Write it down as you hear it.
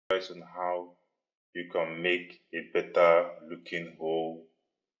on how you can make a better looking hole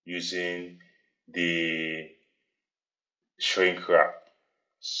using the shrink wrap.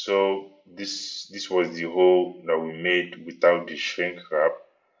 So this was the hole that we made without the shrink wrap,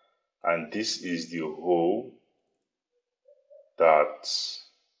 and this is the hole that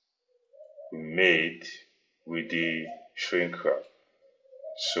we made with the shrink wrap.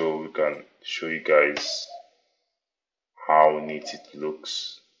 So we can show you guys how neat it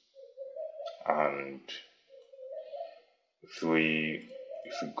looks. And if we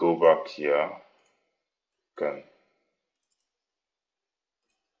go back here, you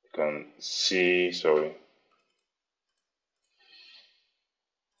can see, you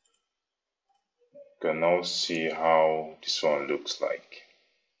can now see how this one looks like.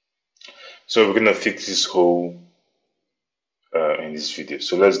 So we're gonna fix this hole in this video.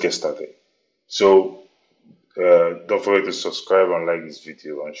 So let's get started. So don't forget to subscribe and like this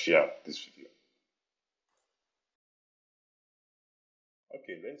video and share this video.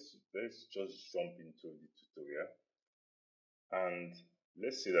 Okay, let's just jump into the tutorial, and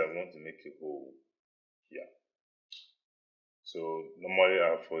let's say that I want to make a hole here. So normally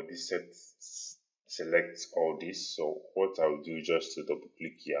for this set, select all this. So what I'll do just to double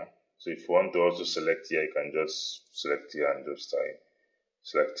click here. So if you want to also select here, you can just select here and just start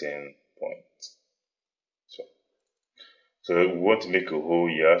selecting point. So we want to make a hole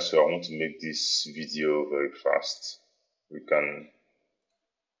here. So I want to make this video very fast. We can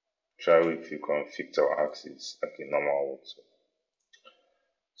try if you can fix our axis like a normal one.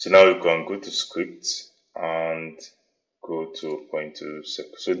 So now you can go to script and go to point to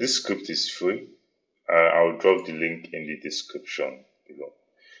sec. So this script is free. I'll drop the link in the description below.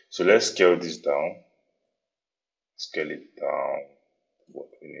 So let's scale this down. Scale it down to what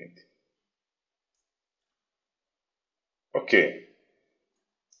we need. Okay.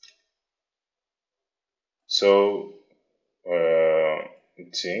 So I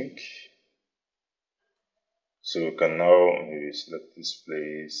think so we can now maybe select this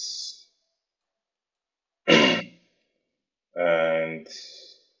place and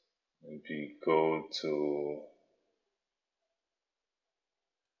maybe go to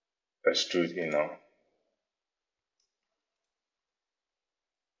extrude inner.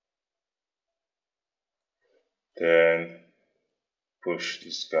 Then push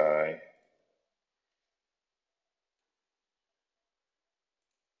this guy.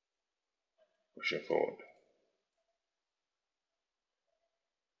 Push it forward.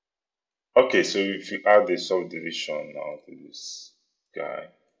 Okay, so if you add the subdivision now to this guy,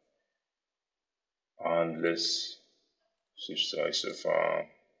 and let's switch to isoform.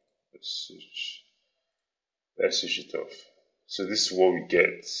 Let's switch it off. So this is what we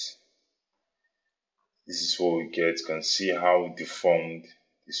get. This is what we get. You can see how deformed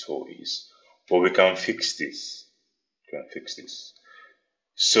this hole is. But we can fix this. We can fix this.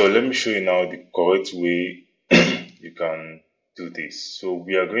 So let me show you now the correct way you can do this. So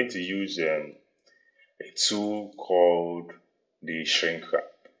we are going to use a tool called the shrink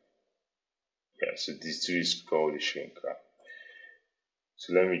wrap. Yeah, so this tool is called the shrink wrap.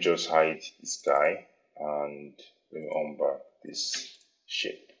 So let me just hide this guy and let me unback this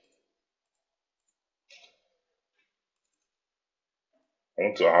shape. I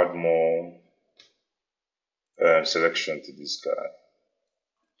want to add more selection to this guy.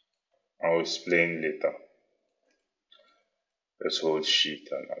 I'll explain later. Let's hold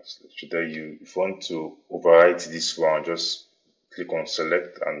shift and select. Should if you want to overwrite this one, just click on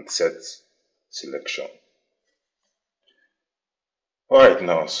select and set selection. Alright,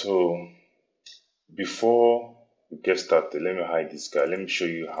 now so before we get started, let me hide this guy. Let me show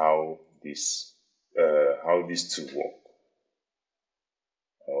you how these two work.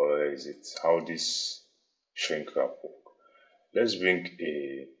 Or is it how this shrink wrap work? Let's bring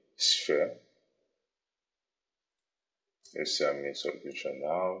a sphere. Let's say I made subdivision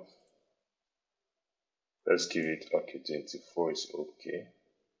now. Let's give it okay. 24 is okay.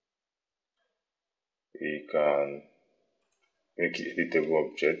 We can make it editable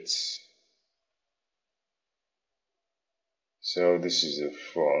objects. So this is the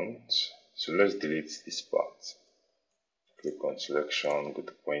front. So let's delete this part. Click on selection, go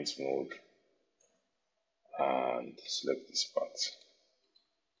to point mode, and select this part.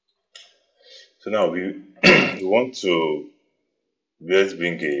 So now we want to let's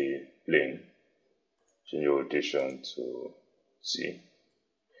bring a plane, change the rotation to Z.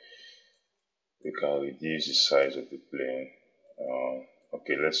 We can reduce the size of the plane.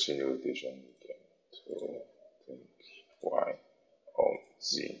 Okay, let's change the rotation again to Y or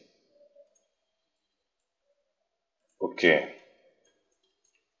Z. Okay.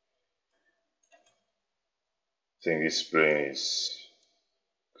 think this plane is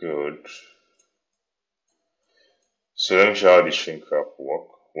good. So let me show how the shrink wrap work.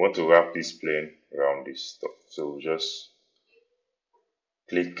 We want to wrap this plane around this stuff. So we just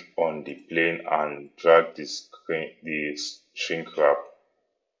click on the plane and drag the shrink wrap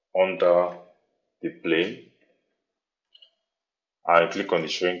under the plane. And click on the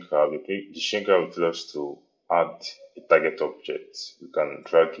shrink wrap. The shrink wrap will tell us to add a target object. We can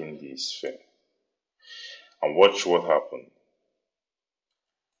drag in the sphere. And watch what happened.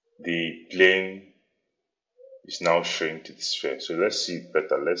 The plane is now shrink to the sphere. So let's see it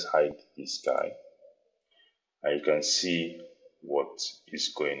better. Let's hide this guy. And you can see what is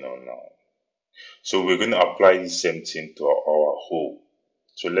going on now. So we're going to apply the same thing to our hole.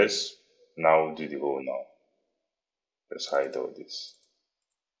 So let's now do the hole now. Let's hide all this.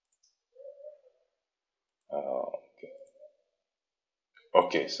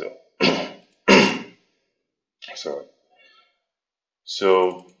 Okay, so sorry.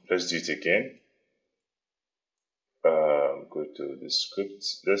 So let's do it again. Go to the script.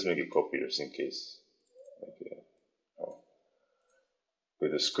 Let's make a copy just in case. Okay. Go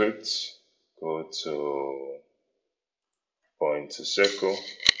to script. Go to point to circle.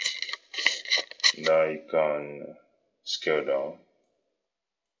 Now you can scale down.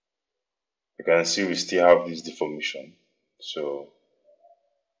 You can see we still have this deformation. So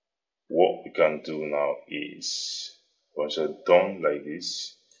what we can do now is, once you're done like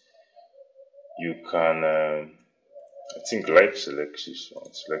this, you can I think light selection,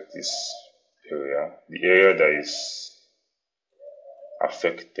 select this area, the area that is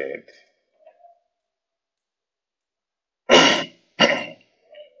affected.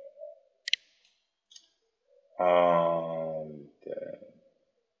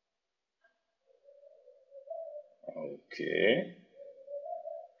 Okay,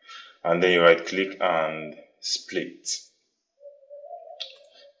 and then you right click and split.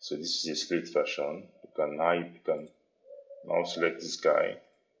 So this is a split version. You can now select this guy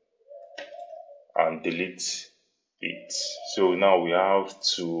and delete it. So now we have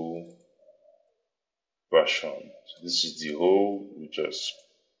two versions. So this is the whole we just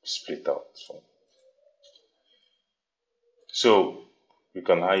split out from. So we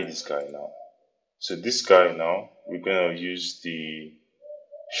can hide this guy now. So this guy now, we're gonna use the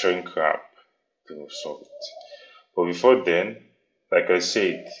shrink wrap to solve it. But before then, like I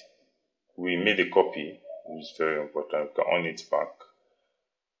said, we made a copy, which is very important. We can on it back,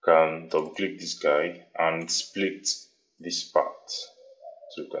 can double click this guy and split this part.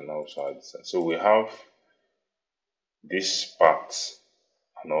 So we can now hide this. So we have this part,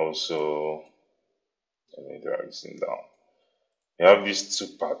 and also let me drag this thing down. We have these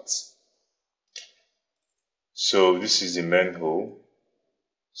two parts. So this is the main hole.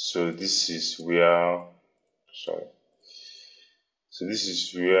 So this is where, so this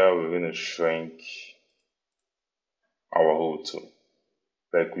is where we're going to shrink our hole to,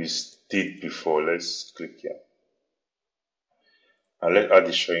 like we did before. Let's click here. And let's add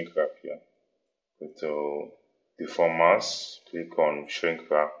the shrink wrap here. Go to deform mass, click on shrink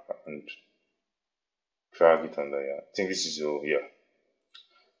wrap and drag it under here. I think this is here.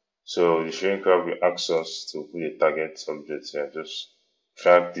 So the shrink wrap will ask us to put a target object here. Just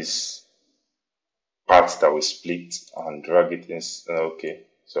drag this part that we split and drag it in. Okay,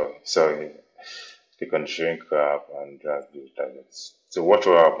 sorry. Click on shrink wrap and drag the targets. So what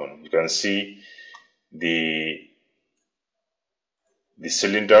will happen? You can see the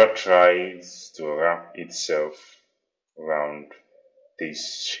cylinder tries to wrap itself around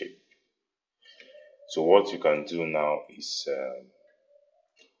this shape. So what you can do now is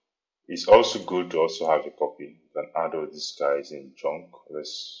it's also good to also have a copy. You can add all these guys in junk.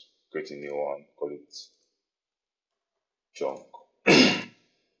 Let's create a new one, call it junk.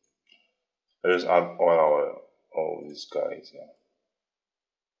 Let's add all these guys here.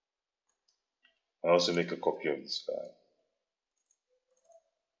 And also make a copy of this guy.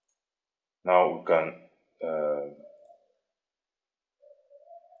 Now we can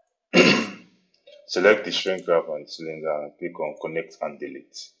select the shrink wrap and cylinder and click on connect and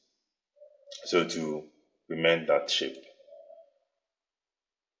delete. So to remain that shape.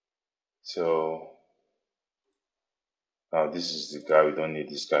 So now this is the guy. We don't need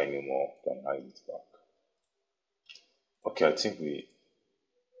this guy anymore. We can hide it back. Okay, I think we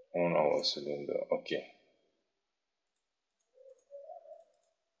on our cylinder. Okay.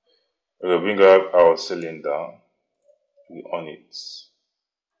 We'll bring up our cylinder. We on it.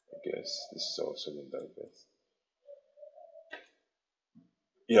 I guess this is our cylinder. I guess.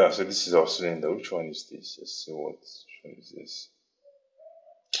 Yeah, so this is our cylinder. Which one is this? Let's see which one is this.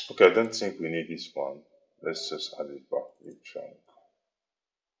 Okay, I don't think we need this one. Let's just add it back to the chunk.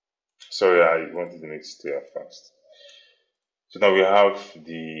 Sorry, I wanted to make it clear first. So now we have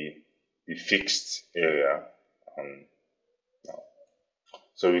the fixed area, and now,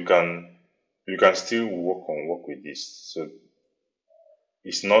 so we can still work with this. So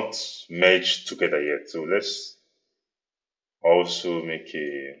it's not merged together yet. So let's also make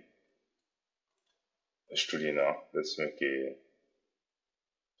a studio now. Let's make a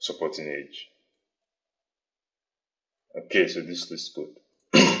supporting edge. Okay, so this looks good.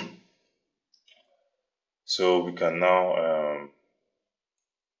 So we can now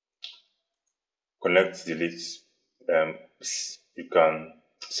connect the leads. You can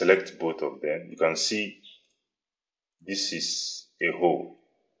select both of them. You can see this is a hole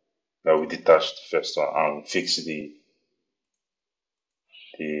that we detached the first one and fix the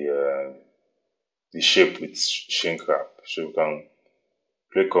shape with shrink wrap. So we can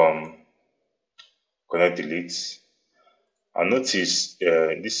click on connect the leads, and notice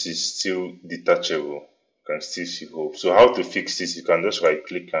this is still detachable. You can still see hole. So how to fix this? You can just right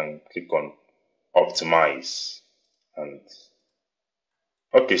click and click on optimize, and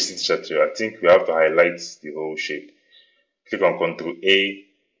okay, I think we have to highlight the whole shape. Click on Ctrl A,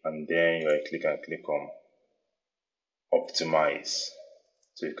 and then you right click and click on optimize.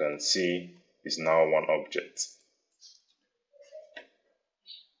 So you can see it's now one object.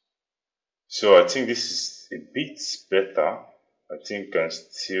 So I think this is a bit better. I think you can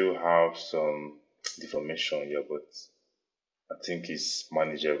still have some deformation here, but I think it's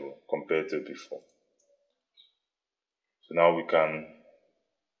manageable compared to before. So now we can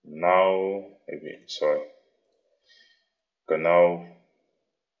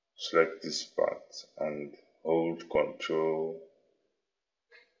select this part and hold Control.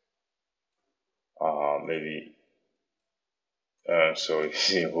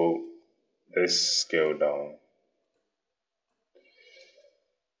 Let's scale down.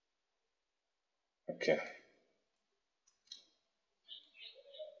 Okay.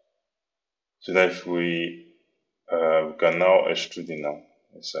 So now if we can now extrude it now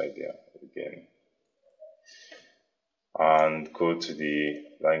inside there again, and go to the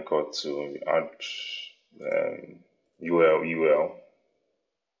line cut tool, add UL.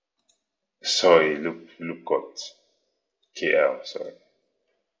 Sorry, loop cut KL. Sorry.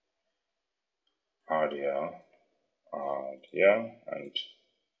 Add here, and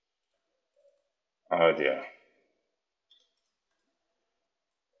add here.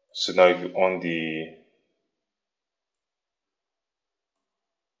 So now if you on the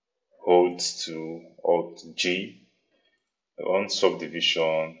hold to Alt G, on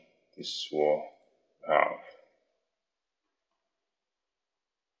subdivision, this will have.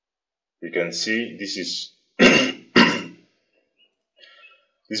 You can see this is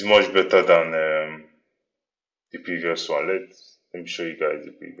this is much better than the previous one. Let me show you guys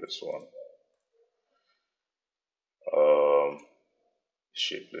the previous one.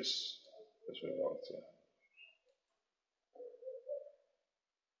 Shape. Let's move out here.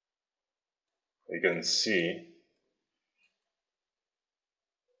 You can see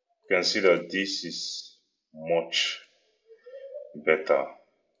that this is much better.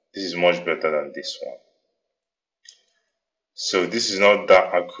 This is much better than this one. So this is not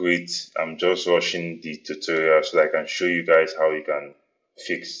that accurate. I'm just rushing the tutorial so that I can show you guys how you can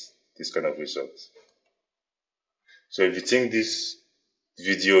fix this kind of results. So if you think this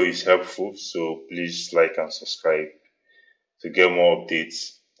video is helpful, so please like and subscribe to get more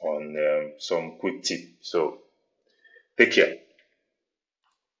updates on some quick tips. So take care.